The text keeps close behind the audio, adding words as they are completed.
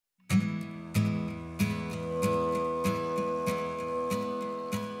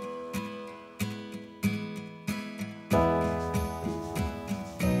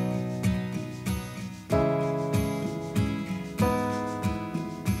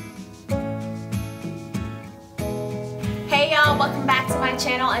Hey y'all, welcome back to my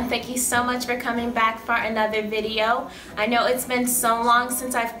channel and thank you so much for coming back for another video. I know it's been so long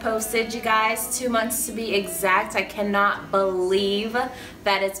since I've posted, you guys, 2 months to be exact. I cannot believe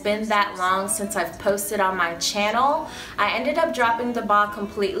that it's been that long since I've posted on my channel. I ended up dropping the ball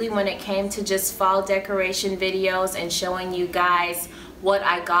completely when it came to just fall decoration videos and showing you guys what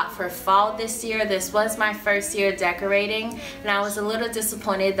I got for fall this year. This was my first year decorating and I was a little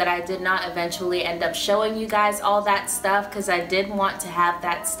disappointed that I did not eventually end up showing you guys all that stuff, because I did want to have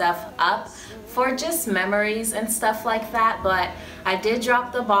that stuff up for just memories and stuff like that, but I did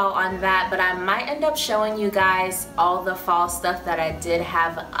drop the ball on that. But I might end up showing you guys all the fall stuff that I did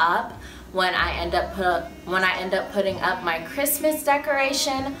have up when I end up putting up my Christmas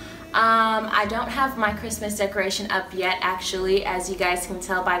decoration. I don't have my Christmas decoration up yet, actually. As you guys can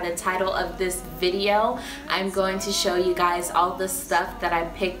tell by the title of this video, I'm going to show you guys all the stuff that I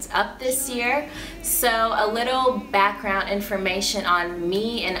picked up this year. So a little background information on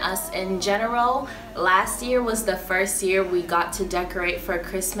me and us in general. Last year was the first year we got to decorate for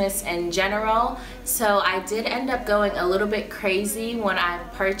Christmas in general, so I did end up going a little bit crazy when I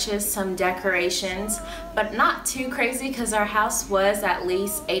purchased some decorations, but not too crazy because our house was at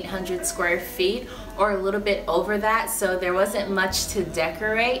least 800 square feet or a little bit over that, so there wasn't much to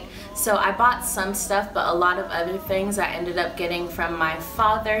decorate. So I bought some stuff, but a lot of other things I ended up getting from my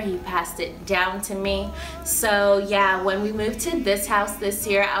father. He passed it down to me. So yeah, when we moved to this house this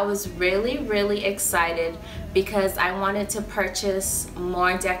year, I was really excited because I wanted to purchase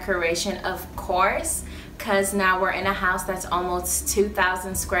more decoration, of course, because now we're in a house that's almost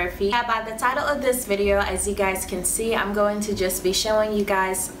 2,000 square feet. Yeah, by the title of this video, as you guys can see, I'm going to just be showing you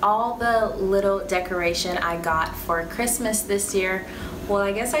guys all the little decoration I got for Christmas this year. Well,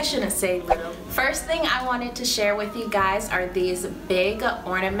 I guess I shouldn't say little. First thing I wanted to share with you guys are these big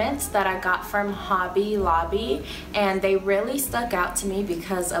ornaments that I got from Hobby Lobby, and they really stuck out to me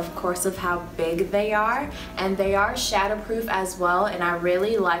because of course of how big they are, and they are shatterproof as well, and I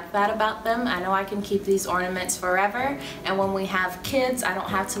really like that about them. I know I can keep these ornaments forever, and when we have kids I don't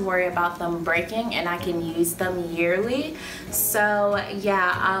have to worry about them breaking and I can use them yearly. So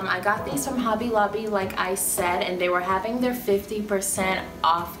yeah, I got these from Hobby Lobby like I said, and they were having their 50%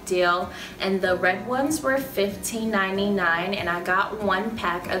 off deal, and the red ones were $15.99, and I got 1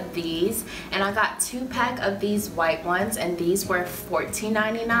 pack of these, and I got 2 pack of these white ones, and these were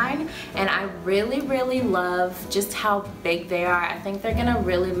 $14.99. and I really love just how big they are. I think they're gonna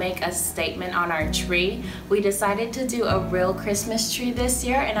really make a statement on our tree. We decided to do a real Christmas tree this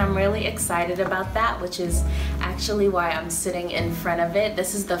year, and I'm really excited about that, which is actually why I'm sitting in front of it.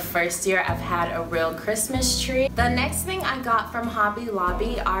 This is the first year I've had a real Christmas tree. The next thing I got from Hobby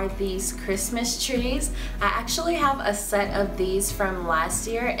Lobby are these Christmas trees. I actually have a set of these from last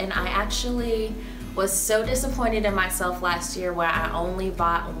year, and I actually was so disappointed in myself last year where I only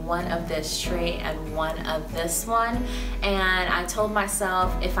bought 1 of this tree and 1 of this one, and I told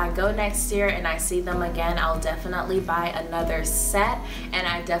myself if I go next year and I see them again, I'll definitely buy another set, and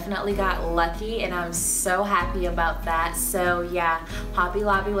I definitely got lucky, and I'm so happy about that. So yeah, Hobby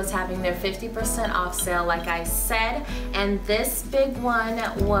Lobby was having their 50% off sale like I said, and this big one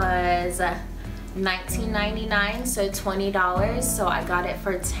was $19.99, so $20, so I got it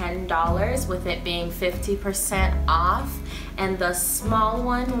for $10 with it being 50% off, and the small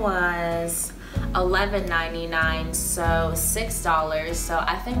one was $11.99, so $6, so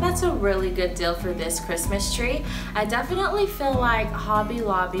I think that's a really good deal for this Christmas tree. I definitely feel like Hobby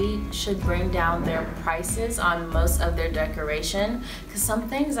Lobby should bring down their prices on most of their decoration, because some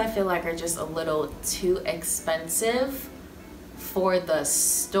things I feel like are just a little too expensive for the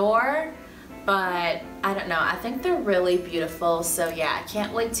store. But I don't know, I think they're really beautiful. So yeah, I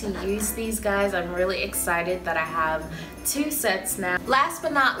can't wait to use these guys. I'm really excited that I have 2 sets now. Last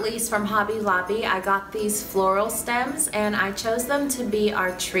but not least, from Hobby Lobby, I got these floral stems, and I chose them to be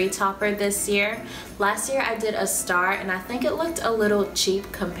our tree topper this year. Last year I did a star, and I think it looked a little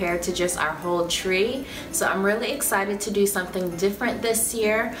cheap compared to just our whole tree. So I'm really excited to do something different this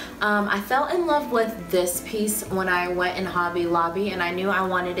year. I fell in love with this piece when I went in Hobby Lobby, and I knew I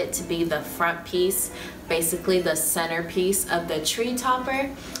wanted it to be the front piece, basically the centerpiece of the tree topper.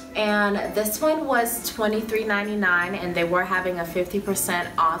 And this one was $23.99, and they were having a 50%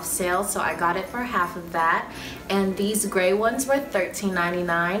 off sale, so I got it for half of that. And these gray ones were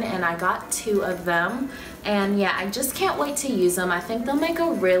 $13.99, and I got 2 of them. And yeah, I just can't wait to use them. I think they'll make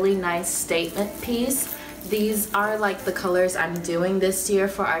a really nice statement piece. These are like the colors I'm doing this year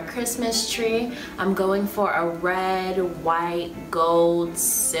for our Christmas tree. I'm going for a red, white, gold,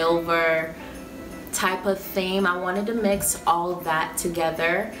 silver, type of theme. I wanted to mix all of that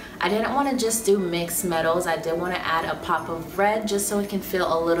together. I didn't want to just do mixed metals. I did want to add a pop of red just so it can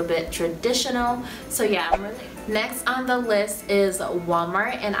feel a little bit traditional. So yeah, I'm really... Next on the list is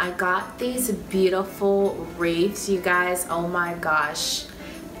Walmart, and I got these beautiful wreaths, you guys. Oh my gosh.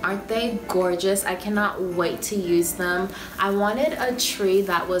 Aren't they gorgeous? I cannot wait to use them. I wanted a tree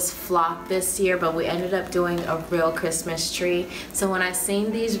that was flocked this year, but we ended up doing a real Christmas tree. So when I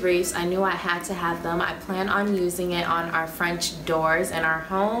seen these wreaths, I knew I had to have them. I plan on using it on our French doors in our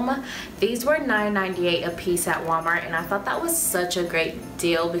home. These were $9.98 a piece at Walmart, and I thought that was such a great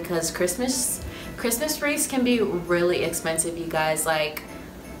deal because Christmas wreaths can be really expensive, you guys. Like,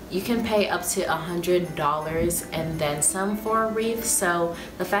 you can pay up to $100 and then some for a wreath. So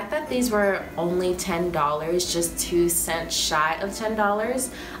the fact that these were only $10, just 2 cents shy of $10,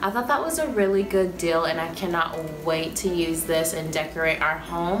 I thought that was a really good deal, and I cannot wait to use this and decorate our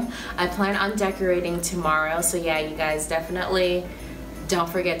home. I plan on decorating tomorrow, so yeah, you guys definitely don't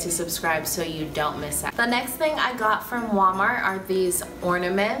forget to subscribe so you don't miss out. The next thing I got from Walmart are these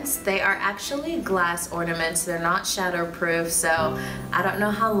ornaments. They are actually glass ornaments. They're not shatterproof, so I don't know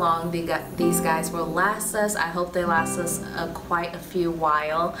how long these guys will last us. I hope they last us quite a few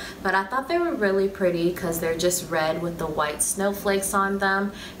while, but I thought they were really pretty because they're just red with the white snowflakes on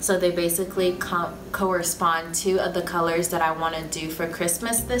them. So they basically correspond to the colors that I want to do for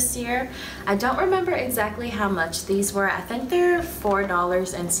Christmas this year. I don't remember exactly how much these were. I think they're $4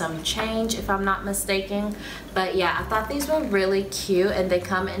 and some change if I'm not mistaken, but yeah, I thought these were really cute, and they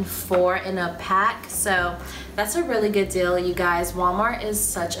come in 4 in a pack, so that's a really good deal, you guys. Walmart is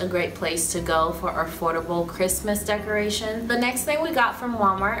such a great place to go for affordable Christmas decoration. The next thing we got from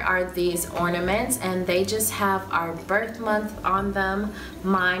Walmart are these ornaments, and they just have our birth month on them.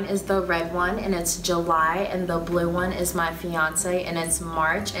 Mine is the red one and it's July, and the blue one is my fiance and it's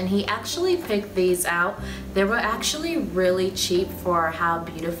March, and he actually picked these out. They were actually really cheap for how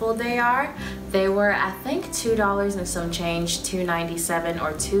beautiful they are. They were, I think, $2 and some change, $2.97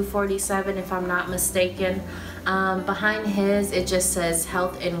 or $2.47 if I'm not mistaken. Behind his it just says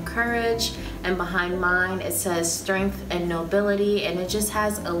health and courage, and behind mine it says strength and nobility, and it just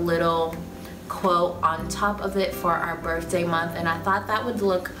has a little quote on top of it for our birthday month, and I thought that would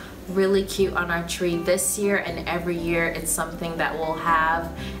look really cute on our tree this year, and every year it's something that we'll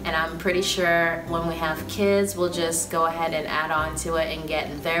have, and I'm pretty sure when we have kids we'll just go ahead and add on to it and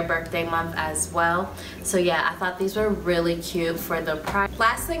get their birthday month as well. So yeah, I thought these were really cute for the price.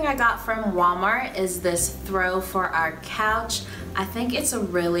 Last thing I got from Walmart is this throw for our couch. I think it's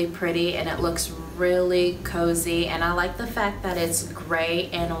really pretty and it looks really cozy, and I like the fact that it's gray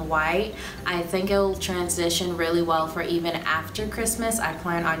and white. I think it'll transition really well for even after Christmas. I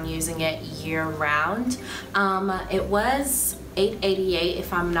plan on using it year round. It was $8.88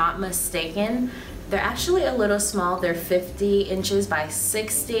 if I'm not mistaken. They're actually a little small. They're 50 inches by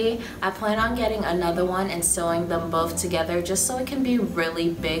 60. I plan on getting another one and sewing them both together just so it can be really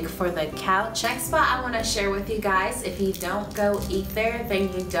big for the couch. Next spot I want to share with you guys, if you don't go eat there,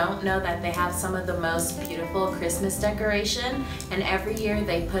 then you don't know that they have some of the most beautiful Christmas decoration, and every year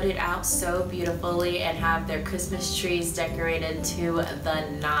they put it out so beautifully and have their Christmas trees decorated to the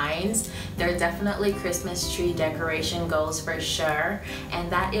nines. They're definitely Christmas tree decoration goals for sure, and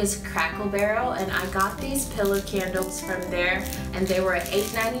that is Crackle Barrel, and I got these pillar candles from there, and they were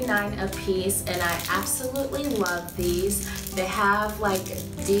 $8.99 a piece, and I absolutely love these. They have like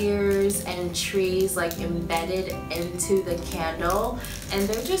deers and trees like embedded into the candle, and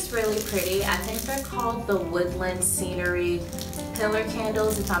they're just really pretty. I think they're called the Woodland Scenery pillar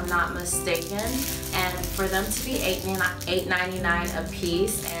candles if I'm not mistaken, and for them to be $8.99 a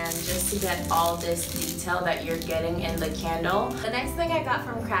piece, and just to get all this detail that you're getting in the candle. The next thing I got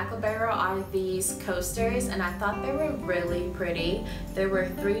from Crackle Barrel are these coasters, and I thought they were really pretty. They were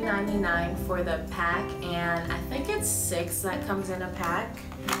 $3.99 for the pack, and I think it's 6 that comes in a pack.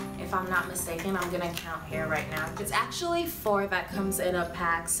 If I'm not mistaken, I'm gonna count here right now. It's actually 4 that comes in a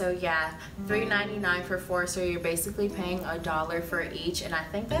pack, so yeah, $3.99 for 4, so you're basically paying $1 for each, and I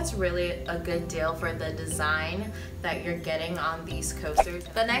think that's really a good deal for the design that you're getting on these coasters.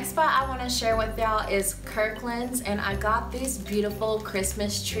 The next spot I want to share with y'all is Kirkland's, and I got these beautiful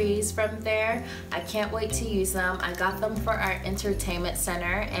Christmas trees from there. I can't wait to use them. I got them for our entertainment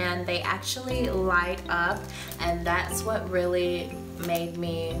center, and they actually light up, and that's what really made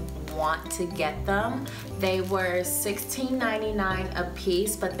me want to get them. They were $16.99 a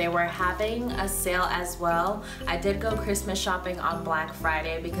piece, but they were having a sale as well. I did go Christmas shopping on Black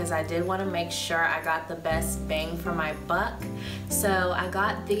Friday because I did want to make sure I got the best bang for my buck. So I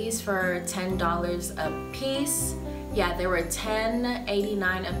got these for $10 a piece, Yeah, they were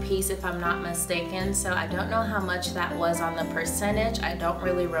 $10.89 a piece if I'm not mistaken. So I don't know how much that was on the percentage. I don't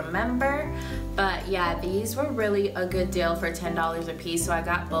really remember. But yeah, these were really a good deal for $10 a piece. So I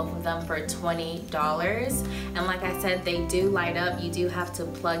got both of them for $20. And like I said, they do light up. You do have to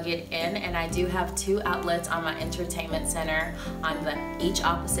plug it in. And I do have 2 outlets on my entertainment center on each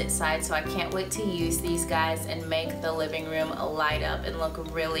opposite side. So I can't wait to use these guys and make the living room light up and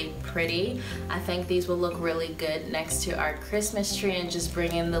look really pretty. I think these will look really good next to our Christmas tree and just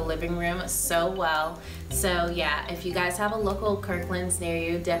bring in the living room so well. So yeah, if you guys have a local Kirkland's near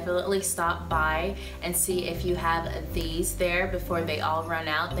you, definitely stop by and see if you have these there before they all run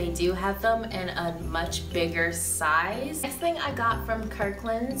out. They do have them in a much bigger size. Next thing I got from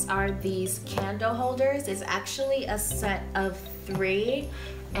Kirkland's are these candle holders. It's actually a set of 3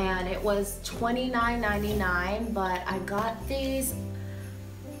 and it was $29.99, but I got these,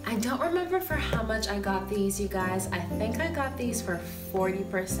 I don't remember for how much I got these, you guys. I think I got these for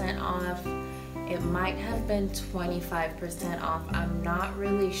 40% off. It might have been 25% off. I'm not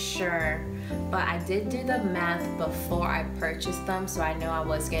really sure, but I did do the math before I purchased them, so I know I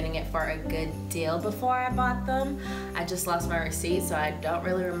was getting it for a good deal before I bought them. I just lost my receipt, so I don't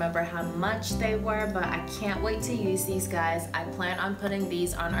really remember how much they were, but I can't wait to use these guys. I plan on putting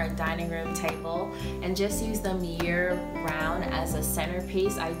these on our dining room table and just use them year round as a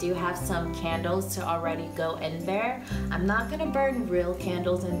centerpiece. I do have some candles to already go in there. I'm not gonna burn real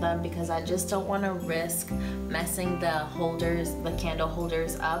candles in them because I just don't want to risk messing the holders, the candle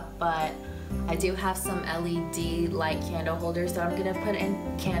holders up, but I do have some LED light candle holders that I'm gonna put in,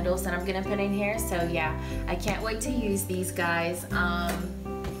 candles that I'm gonna put in here. So yeah, I can't wait to use these guys.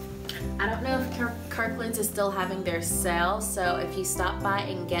 I don't know if Kirkland's is still having their sale, so if you stop by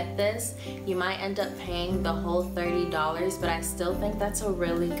and get this, you might end up paying the whole $30, but I still think that's a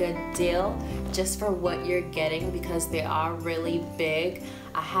really good deal just for what you're getting because they are really big.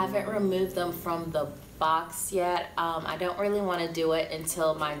 I haven't removed them from the box yet. I don't really want to do it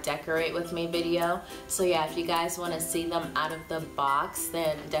until my decorate with me video. So yeah, if you guys want to see them out of the box,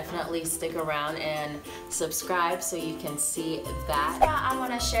 then definitely stick around and subscribe so you can see that. Yeah, I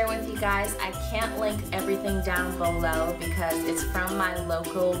want to share with you guys. I can't link everything down below because it's from my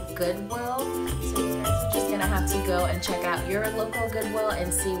local Goodwill. So you guys are just gonna have to go and check out your local Goodwill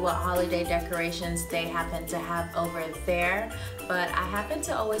and see what holiday decorations they happen to have over there. But I happen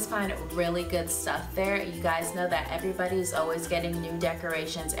to always find really good stuff there. You guys know that everybody's always getting new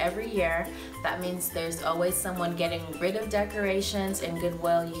decorations every year. That means there's always someone getting rid of decorations. In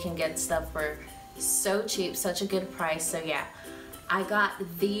Goodwill, you can get stuff for so cheap, such a good price. So yeah, I got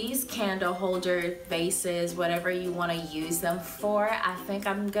these candle holder vases, whatever you want to use them for. I think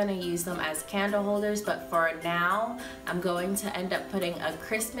I'm gonna use them as candle holders, but for now, I'm going to end up putting a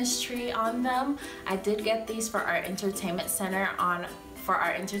Christmas tree on them. I did get these for our entertainment center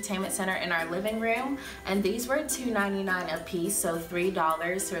in our living room, and these were $2.99 a piece, so $3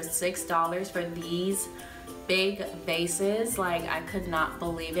 or $6 for these big vases. Like, I could not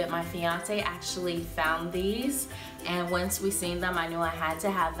believe it. My fiance actually found these, and once we seen them, I knew I had to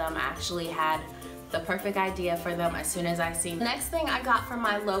have them. I actually had the perfect idea for them as soon as I seen them. Next thing I got from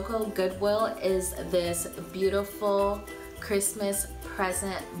my local Goodwill is this beautiful Christmas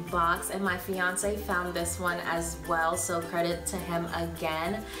present box, and my fiance found this one as well, so credit to him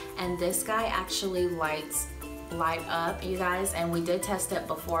again. And this guy actually light up, you guys, and we did test it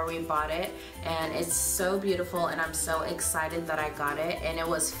before we bought it, and it's so beautiful, and I'm so excited that I got it. And it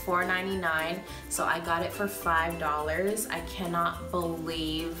was $4.99, so I got it for $5. I cannot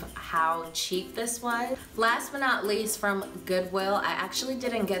believe how cheap this was. Last but not least, from Goodwill, I actually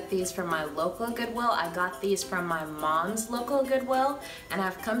didn't get these from my local Goodwill. I got these from my mom's local Goodwill, and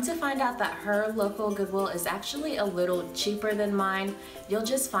I've come to find out that her local Goodwill is actually a little cheaper than mine. You'll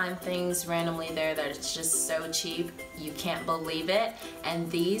just find things randomly there that it's just so cheap, you can't believe it. And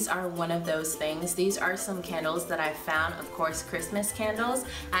these are one of those things. These are some candles that I found, of course, Christmas candles.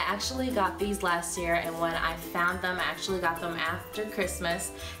 I actually got these last year, and when I found them, I actually got them after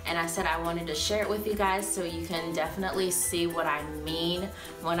Christmas, and I said I wanted to share it with you guys so you can definitely see what I mean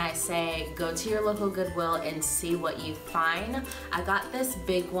when I say go to your local Goodwill and see what you find. I got this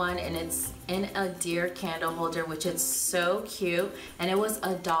big one, and it's in a deer candle holder, which is so cute, and it was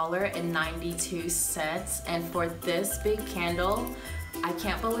 $1.92. And for this big candle, I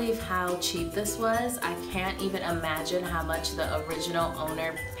can't believe how cheap this was. I can't even imagine how much the original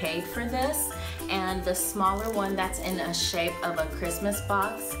owner paid for this. And the smaller one that's in a shape of a Christmas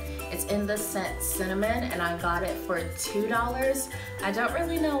box, it's in the scent cinnamon, and I got it for $2. I don't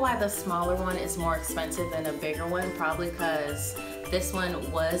really know why the smaller one is more expensive than a bigger one, probably because This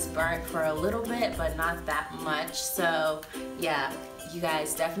one was burnt for a little bit, but not that much. So yeah, you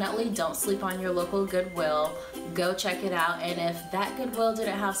guys definitely don't sleep on your local Goodwill. Go check it out, and if that Goodwill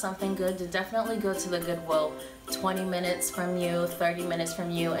didn't have something good, then definitely go to the Goodwill 20 minutes from you, 30 minutes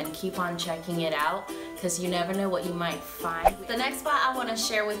from you, and keep on checking it out, because you never know what you might find. The next spot I want to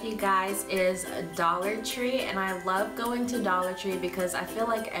share with you guys is Dollar Tree, and I love going to Dollar Tree because I feel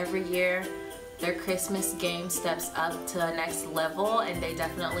like every year their Christmas game steps up to the next level, and they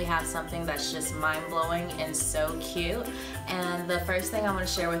definitely have something that's just mind-blowing and so cute. And the first thing I want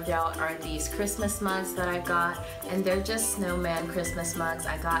to share with y'all are these Christmas mugs that I got, and they're just snowman Christmas mugs.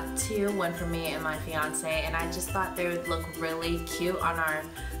 I got two, one for me and my fiance, and I just thought they would look really cute on our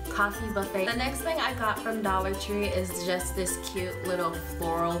coffee buffet. The next thing I got from Dollar Tree is just this cute little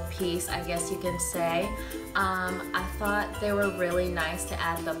floral piece, I guess you can say. I thought they were really nice to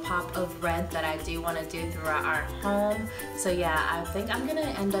add the pop of red that I do want to do throughout our home. So yeah, I think I'm gonna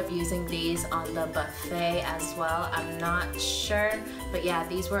end up using these on the buffet as well. I'm not sure, but yeah,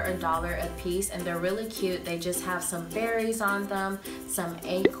 these were $1 a piece, and they're really cute. They just have some berries on them, some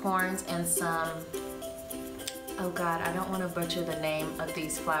acorns, and some, oh god, I don't want to butcher the name of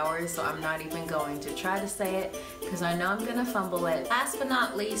these flowers, so I'm not even going to try to say it because I know I'm gonna fumble it. Last but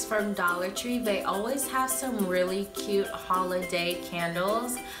not least, from Dollar Tree, they always have some really cute holiday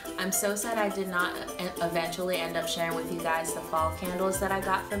candles. I'm so sad I did not eventually end up sharing with you guys the fall candles that I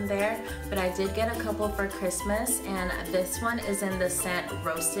got from there, but I did get a couple for Christmas, and this one is in the scent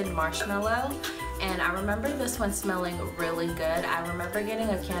Roasted Marshmallow. And I remember this one smelling really good. I remember getting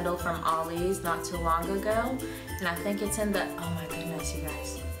a candle from Ollie's not too long ago, and I think it's in the, oh my goodness, you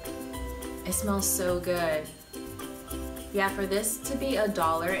guys. It smells so good. Yeah, for this to be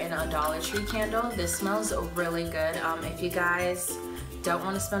 $1 in a Dollar Tree candle, this smells really good. If you guys don't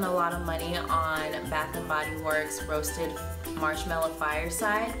want to spend a lot of money on Bath & Body Works Roasted Marshmallow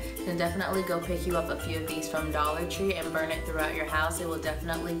Fireside, then definitely go pick you up a few of these from Dollar Tree and burn it throughout your house. It will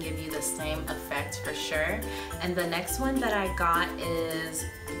definitely give you the same effect for sure. And the next one that I got is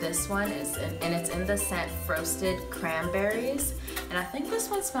this one, and it's in the scent Frosted Cranberries, and I think this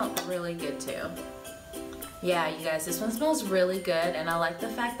one smelled really good too. Yeah, you guys, this one smells really good, and I like the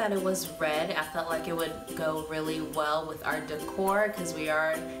fact that it was red. I felt like it would go really well with our decor because we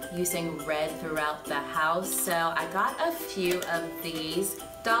are using red throughout the house. So I got a few of these.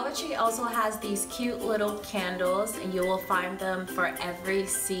 Dollar Tree also has these cute little candles, and you will find them for every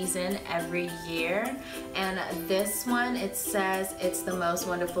season, every year. And this one, it says it's the most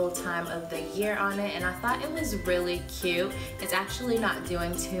wonderful time of the year on it, and I thought it was really cute. It's actually not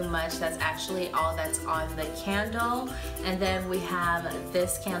doing too much. That's actually all that's on the candle. And then we have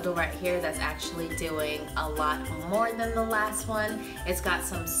this candle right here that's actually doing a lot more than the last one. It's got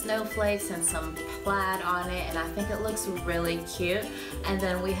some snowflakes and some plaid on it, and I think it looks really cute. And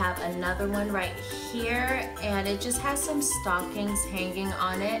then we have another one right here, and it just has some stockings hanging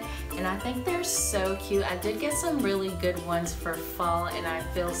on it, and I think they're so cute. I did get some really good ones for fall, and I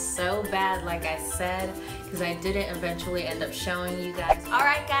feel so bad, like I said, because I didn't eventually end up showing you guys.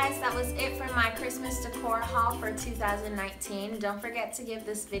 Alright guys, that was it for my Christmas decor haul for 2019. Don't forget to give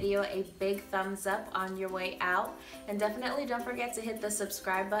this video a big thumbs up on your way out, and definitely don't forget to hit the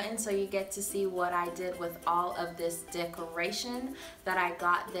subscribe button so you get to see what I did with all of this decoration that I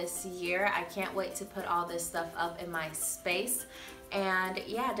got this year. I can't wait to put all this stuff up in my space. And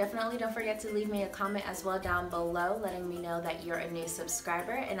yeah, definitely don't forget to leave me a comment as well down below letting me know that you're a new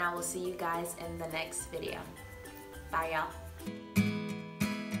subscriber, and I will see you guys in the next video. Bye y'all.